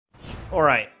All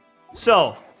right.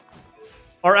 So,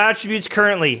 our attributes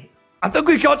currently. I think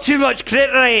we got too much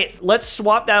crit rate. Let's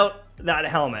swap out that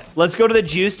helmet. Let's go to the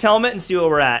juiced helmet and see what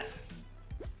we're at.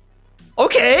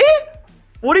 Okay.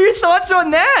 What are your thoughts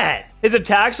on that? His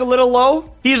attack's a little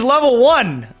low. He's level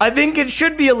 1. I think it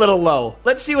should be a little low.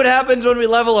 Let's see what happens when we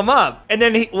level him up. And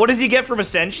then what does he get from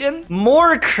Ascension?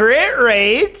 More crit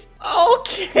rate?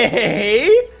 Okay.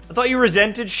 I thought you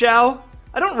resented Xiao.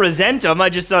 I don't resent him. I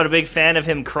just not a big fan of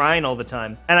him crying all the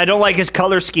time. And I don't like his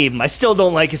color scheme. I still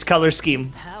don't like his color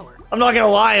scheme. I'm not gonna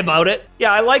lie about it.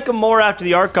 Yeah, I like him more after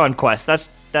the Archon quest.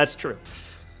 That's true.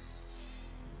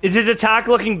 Is his attack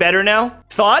looking better now?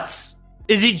 Thoughts?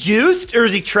 Is he juiced or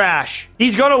is he trash?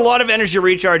 He's got a lot of energy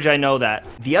recharge, I know that.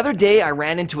 The other day, I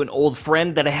ran into an old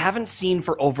friend that I haven't seen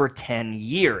for over 10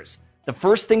 years. The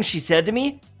first thing she said to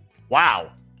me,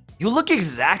 wow, you look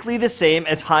exactly the same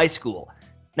as high school.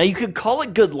 Now, you could call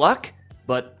it good luck,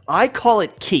 but I call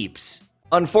it keeps.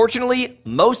 Unfortunately,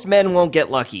 most men won't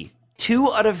get lucky.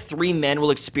 2 out of 3 men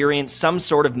will experience some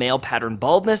sort of male pattern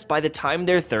baldness by the time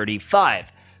they're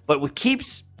 35. But with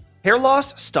keeps, hair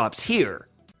loss stops here.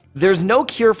 There's no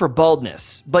cure for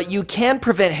baldness, but you can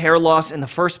prevent hair loss in the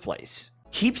first place.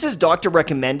 Keeps is doctor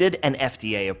recommended and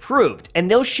FDA approved,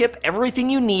 and they'll ship everything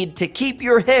you need to keep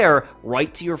your hair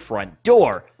right to your front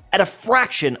door, at a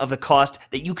fraction of the cost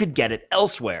that you could get it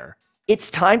elsewhere. It's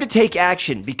time to take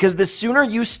action, because the sooner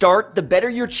you start, the better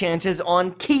your chances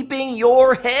on keeping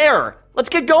your hair. Let's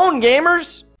get going,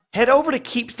 gamers! Head over to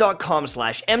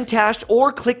keeps.com/mtashed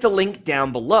or click the link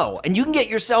down below, and you can get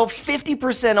yourself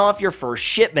 50% off your first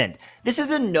shipment. This is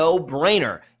a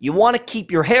no-brainer. You want to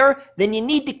keep your hair? Then you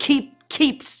need to keep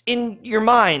Keeps in your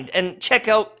mind, and check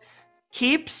out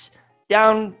Keeps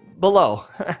down below.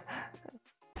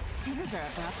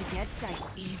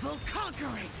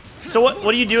 So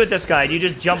what do you do with this guy? Do you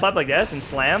just jump up like this and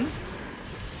slam?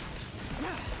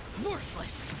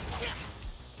 Worthless.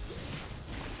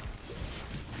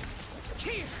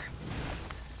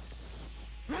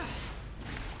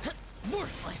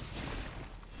 Worthless.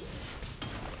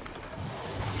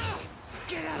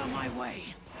 Get out of my way.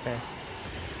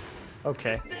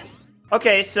 Okay.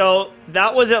 Okay, so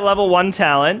that was at level 1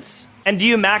 talents. And do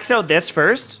you max out this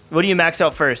first? What do you max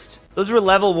out first? Those were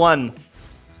level 1.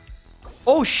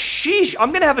 Oh, sheesh.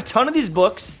 I'm gonna have a ton of these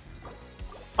books.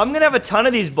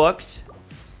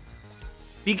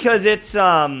 Because it's,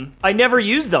 I never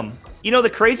used them. You know,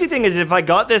 the crazy thing is if I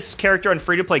got this character on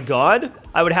free-to-play God,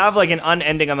 I would have, like, an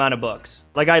unending amount of books.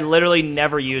 Like, I literally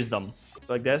never use them.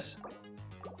 Like this.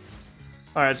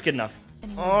 Alright, that's good enough.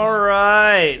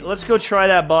 Alright, let's go try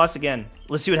that boss again.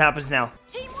 Let's see what happens now.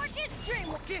 Teamwork is dream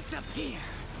will disappear.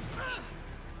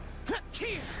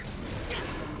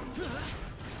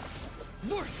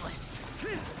 Worthless.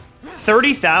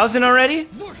 30,000 already?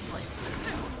 Worthless.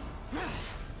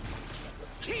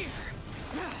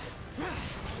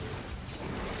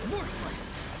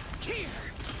 Worthless.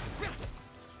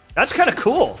 That's kind of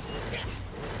cool.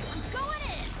 Going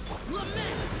in.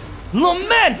 Lament.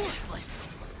 Lament! Worthless.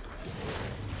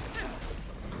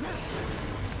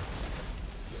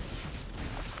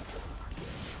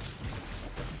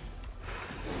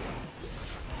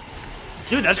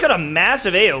 Dude, that's got a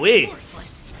massive AoE.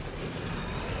 Worthless.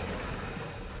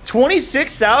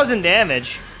 26,000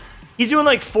 damage. He's doing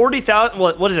like 40,000.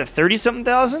 What is it? 30-something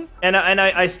thousand? And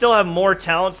I still have more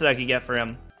talents that I could get for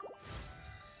him.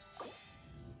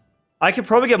 I could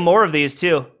probably get more of these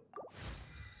too.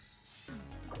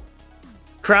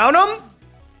 Crown him?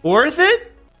 Worth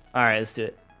it? All right, let's do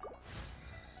it.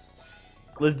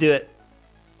 Let's do it.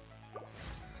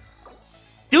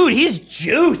 Dude, he's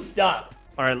juiced up.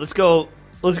 All right, let's go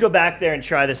back there and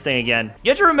try this thing again. You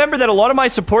have to remember that a lot of my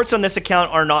supports on this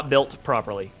account are not built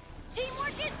properly.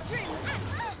 Teamwork is dream.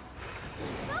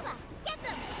 Bubba, get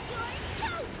them. You're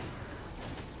toast.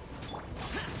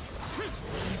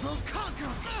 Evil conqueror.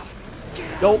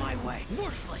 Get out Go. of my way.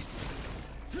 Worthless.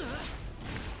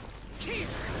 Here.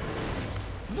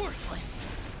 Worthless.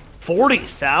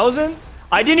 40,000?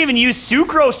 I didn't even use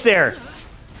sucrose there.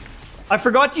 I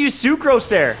forgot to use sucrose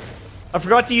there. I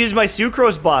forgot to use my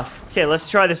sucrose buff. Okay, let's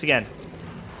try this again.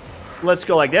 Let's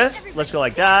go like this. Let's go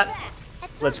like that.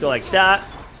 Let's go like that.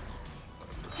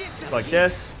 Like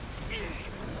this.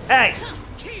 Hey!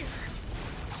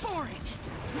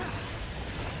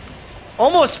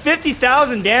 Almost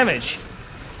 50,000 damage.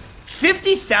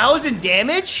 50,000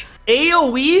 damage?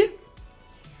 AoE?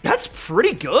 That's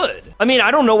pretty good. I mean,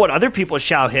 I don't know what other people's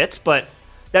Xiao hits, but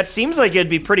that seems like it'd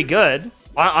be pretty good.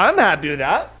 I'm happy with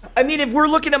that. I mean, if we're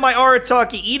looking at my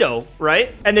Arataki Ito,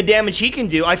 right? And the damage he can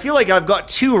do, I feel like I've got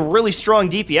 2 really strong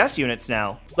DPS units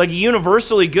now. Like,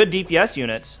 universally good DPS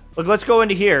units. Look, let's go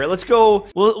into here. Let's go.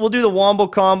 We'll do the wombo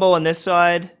combo on this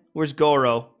side. Where's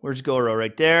Goro? Where's Goro?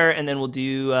 Right there. And then we'll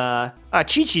do,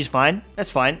 Chi-Chi's fine. That's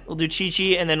fine. We'll do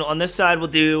Chi-Chi. And then on this side, we'll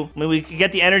do, I mean, we could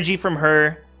get the energy from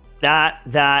her.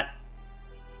 That.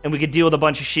 And we could deal with a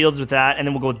bunch of shields with that. And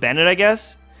then we'll go with Bennett, I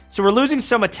guess. So we're losing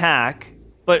some attack,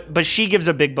 but she gives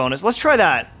a big bonus. Let's try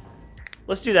that.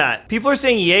 Let's do that. People are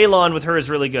saying Yelan with her is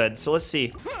really good. So let's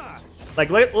see. Like,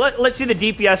 let's see the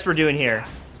DPS we're doing here.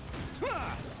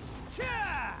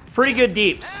 Pretty good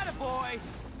deeps.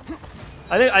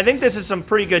 I think this is some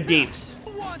pretty good deeps.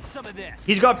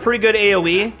 He's got pretty good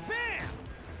AoE.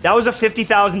 That was a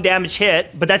 50,000 damage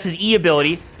hit, but that's his E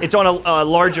ability. It's on a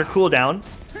larger cooldown.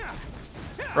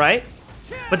 Right?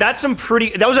 But that's some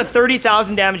pretty... That was a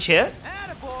 30,000 damage hit.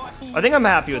 I think I'm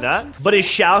happy with that. But is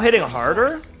Xiao hitting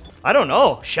harder? I don't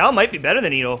know. Xiao might be better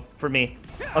than Ito for me.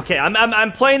 Okay,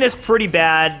 I'm playing this pretty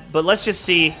bad, but let's just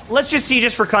see. Let's just see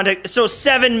just for context. So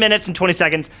 7 minutes and 20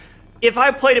 seconds. If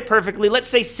I played it perfectly, let's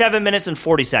say 7 minutes and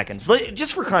 40 seconds.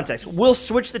 Just for context, we'll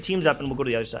switch the teams up and we'll go to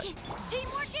the other side.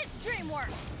 Teamwork is dreamwork.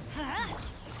 Huh?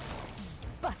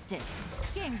 Busted.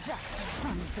 Game's up.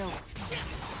 Fun's over.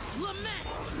 Lament.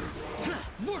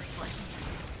 Worthless.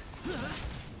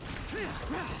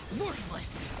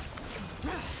 Worthless.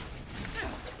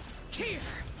 Here.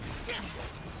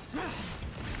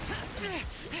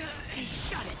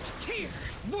 Shut it. Here.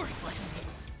 Worthless.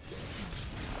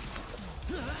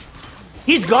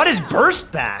 He's got his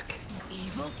burst back.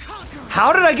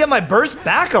 How did I get my burst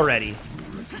back already?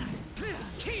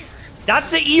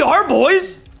 That's the ER,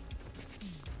 boys.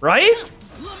 Right?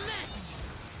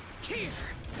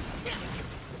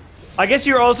 I guess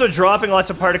you're also dropping lots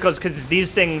of particles because these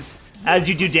things, as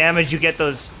you do damage, you get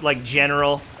those, like,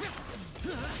 general...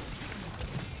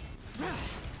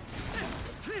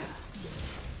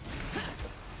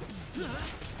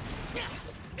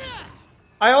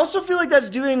 I also feel like that's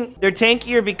doing... They're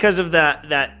tankier because of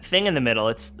that thing in the middle.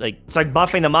 It's like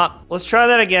buffing them up. Let's try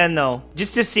that again, though.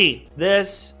 Just to see.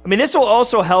 This... I mean, this will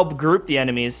also help group the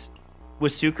enemies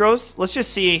with Sucrose. Let's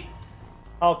just see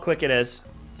how quick it is.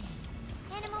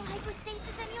 Animal hypostasis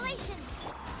simulation.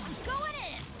 I'm going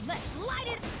in. Let's light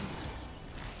it.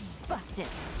 Busted.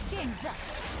 Game's up.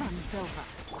 Fun's over.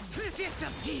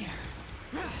 Disappear.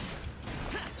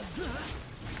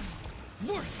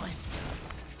 Worthless.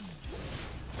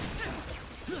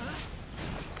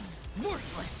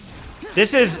 Worthless.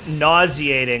 This is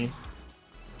nauseating.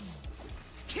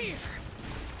 Here.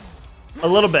 A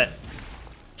little bit.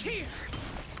 Here.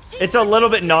 It's a little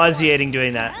bit nauseating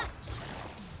doing that.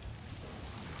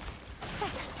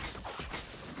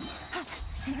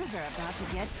 Things are about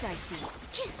to get dicey.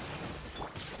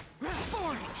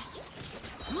 Boring.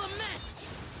 Lament.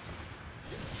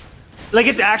 Like,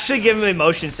 it's actually giving me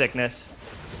motion sickness.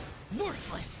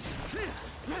 Worthless. Here.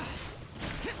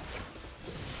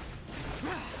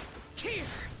 Here.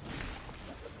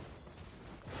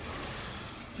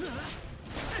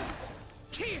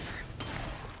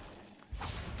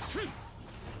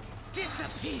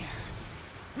 Disappear.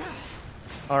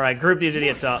 All right, group these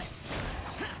idiots up.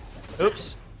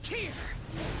 Oops. Here.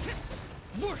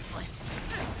 Worthless.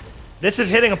 This is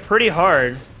hitting pretty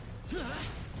hard.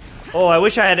 Oh, I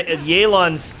wish I had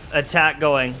Yelan's attack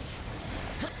going.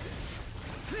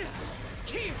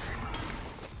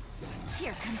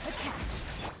 Here comes the catch.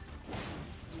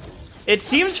 It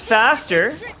seems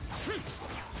faster.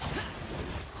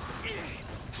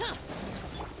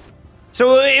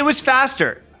 So it was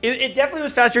faster. It definitely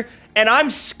was faster, and I'm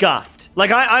scuffed.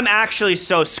 Like, I'm actually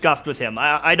so scuffed with him.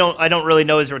 I don't really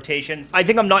know his rotations. I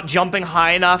think I'm not jumping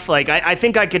high enough. Like, I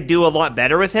think I could do a lot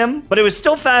better with him, but it was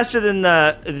still faster than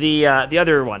the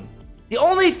other one. The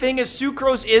only thing is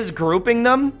Sucrose is grouping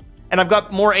them, and I've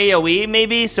got more AoE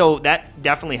maybe, so that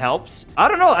definitely helps. I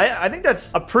don't know. I think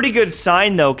that's a pretty good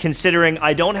sign, though, considering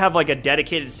I don't have, like, a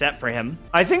dedicated set for him.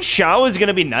 I think Xiao is going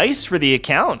to be nice for the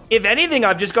account. If anything,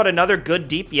 I've just got another good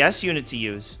DPS unit to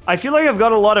use. I feel like I've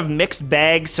got a lot of mixed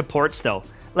bag supports, though.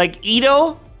 Like,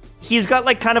 Ito, he's got,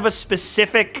 like, kind of a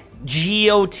specific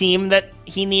Geo team that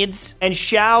he needs, and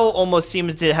Xiao almost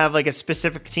seems to have like a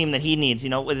specific team that he needs, you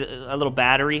know, with a little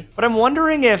battery. But I'm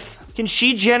wondering can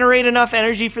she generate enough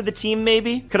energy for the team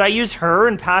maybe? Could I use her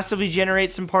and passively generate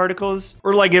some particles?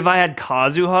 Or like if I had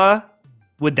Kazuha,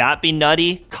 would that be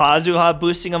nutty? Kazuha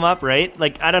boosting him up, right?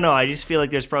 Like, I don't know, I just feel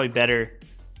like there's probably better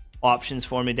options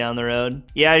for me down the road.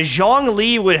 Yeah,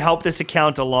 Zhongli would help this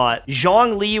account a lot.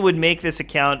 Zhongli would make this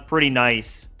account pretty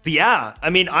nice. But yeah,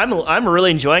 I mean, I'm really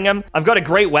enjoying him. I've got a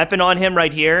great weapon on him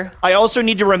right here. I also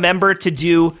need to remember to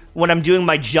do, when I'm doing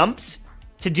my jumps,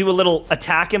 to do a little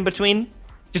attack in between.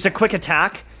 Just a quick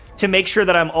attack to make sure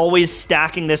that I'm always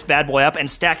stacking this bad boy up and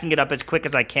stacking it up as quick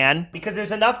as I can, because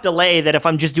there's enough delay that if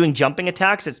I'm just doing jumping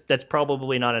attacks, that's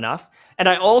probably not enough. And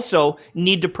I also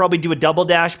need to probably do a double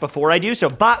dash before I do. So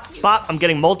bop, bop, I'm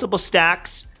getting multiple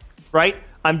stacks, right?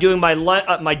 I'm doing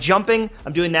my jumping,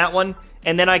 I'm doing that one,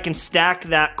 and then I can stack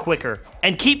that quicker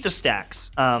and keep the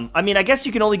stacks. I mean, I guess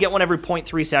you can only get one every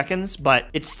 0.3 seconds, but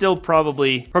it's still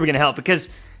probably gonna help, because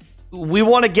we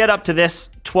want to get up to this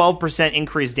 12%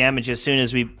 increased damage as soon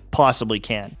as we possibly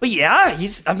can. But yeah,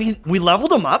 I mean, we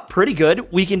leveled him up pretty good.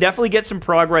 We can definitely get some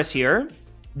progress here.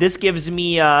 This gives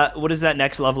me, what does that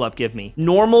next level up give me?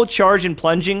 Normal, charge, and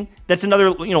plunging. That's another,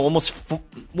 you know,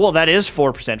 well, that is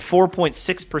 4%,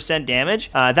 4.6%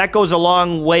 damage. That goes a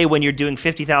long way when you're doing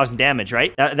 50,000 damage,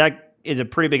 right? That is a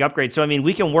pretty big upgrade. So, I mean,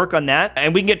 we can work on that,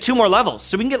 and we can get 2 more levels.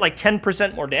 So we can get like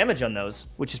 10% more damage on those,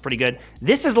 which is pretty good.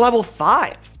 This is level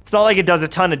 5. It's not like it does a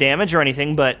ton of damage or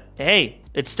anything, but hey,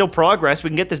 it's still progress. We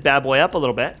can get this bad boy up a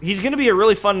little bit. He's going to be a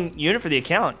really fun unit for the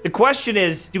account. The question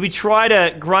is, do we try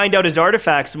to grind out his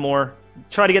artifacts more,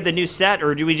 try to get the new set,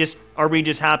 or are we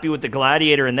just happy with the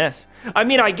gladiator in this? I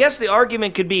mean, I guess the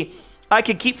argument could be, I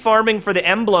could keep farming for the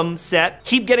emblem set,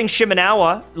 keep getting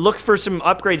Shimenawa, look for some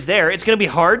upgrades there. It's going to be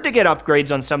hard to get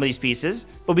upgrades on some of these pieces,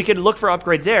 but we could look for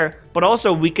upgrades there. But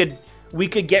also, we could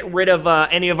get rid of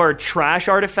any of our trash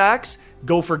artifacts,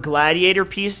 go for gladiator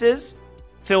pieces,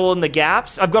 fill in the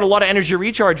gaps. I've got a lot of energy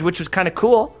recharge, which was kind of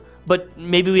cool, but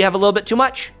maybe we have a little bit too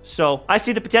much. So I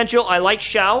see the potential. I like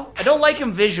Xiao. I don't like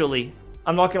him visually,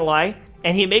 I'm not gonna lie,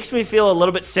 and he makes me feel a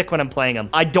little bit sick when I'm playing him.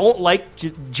 I don't like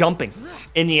jumping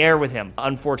in the air with him,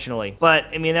 unfortunately. But,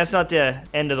 I mean, that's not the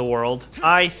end of the world.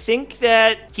 I think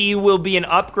that he will be an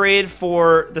upgrade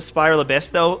for the Spiral Abyss,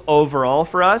 though, overall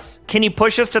for us. Can he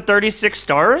push us to 36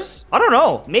 stars? I don't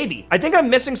know, maybe. I think I'm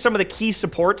missing some of the key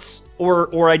supports,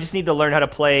 or I just need to learn how to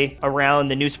play around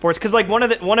the new supports. Because, like,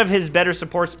 one of his better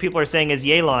supports people are saying is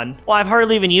Yelan. Well, I've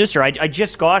hardly even used her. I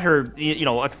just got her, you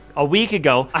know, a week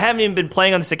ago. I haven't even been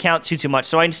playing on this account too much,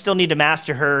 so I still need to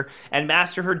master her and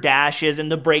master her dashes and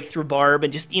the breakthrough barb,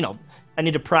 and just, you know, I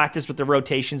need to practice with the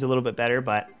rotations a little bit better,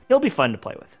 but he'll be fun to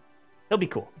play with. He'll be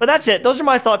cool. But that's it. Those are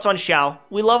my thoughts on Xiao.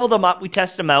 We leveled him up, we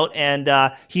tested him out, and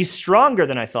he's stronger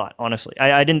than I thought, honestly.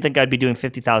 I didn't think I'd be doing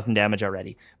 50,000 damage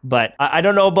already. But I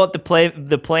don't know about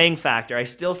the playing factor. I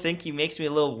still think he makes me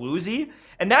a little woozy,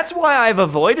 and that's why I've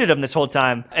avoided him this whole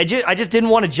time. I just didn't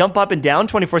want to jump up and down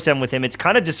 24/7 with him. It's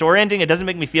kind of disorienting. It doesn't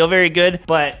make me feel very good,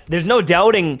 but there's no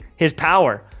doubting his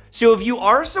power. So if you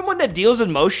are someone that deals with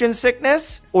motion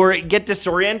sickness or get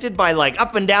disoriented by like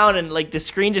up and down and like the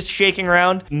screen just shaking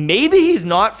around, maybe he's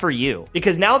not for you.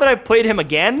 Because now that I've played him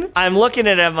again, I'm looking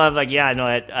at him, I'm like, yeah,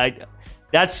 no,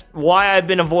 that's why I've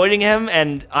been avoiding him,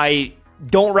 and I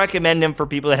don't recommend him for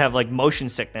people that have like motion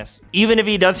sickness. Even if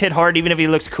he does hit hard, even if he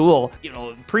looks cool, you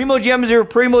know, Primo Gems are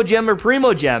Primo Gem or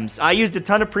Primo Gems. I used a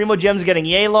ton of Primo Gems getting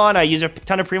Yelan. I used a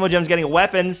ton of Primo Gems getting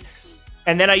weapons.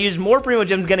 And then I use more Primo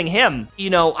Gems getting him. You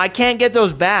know, I can't get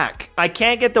those back. I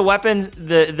can't get the weapons,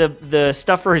 the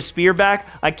stuff for his spear back.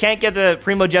 I can't get the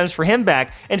Primo Gems for him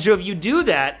back. And so if you do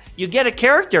that, you get a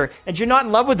character and you're not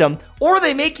in love with them, or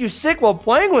they make you sick while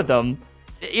playing with them.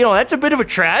 You know, that's a bit of a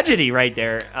tragedy right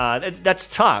there. That's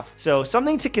tough. So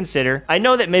something to consider. I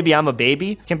know that maybe I'm a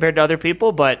baby compared to other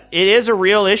people, but it is a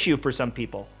real issue for some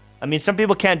people. I mean, some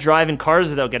people can't drive in cars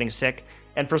without getting sick.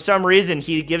 And for some reason,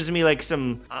 he gives me like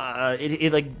some,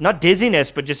 like not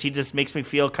dizziness, but he just makes me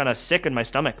feel kind of sick in my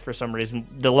stomach for some reason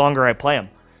the longer I play him.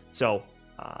 So,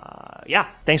 yeah,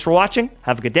 thanks for watching.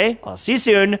 Have a good day. I'll see you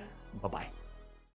soon. Bye-bye.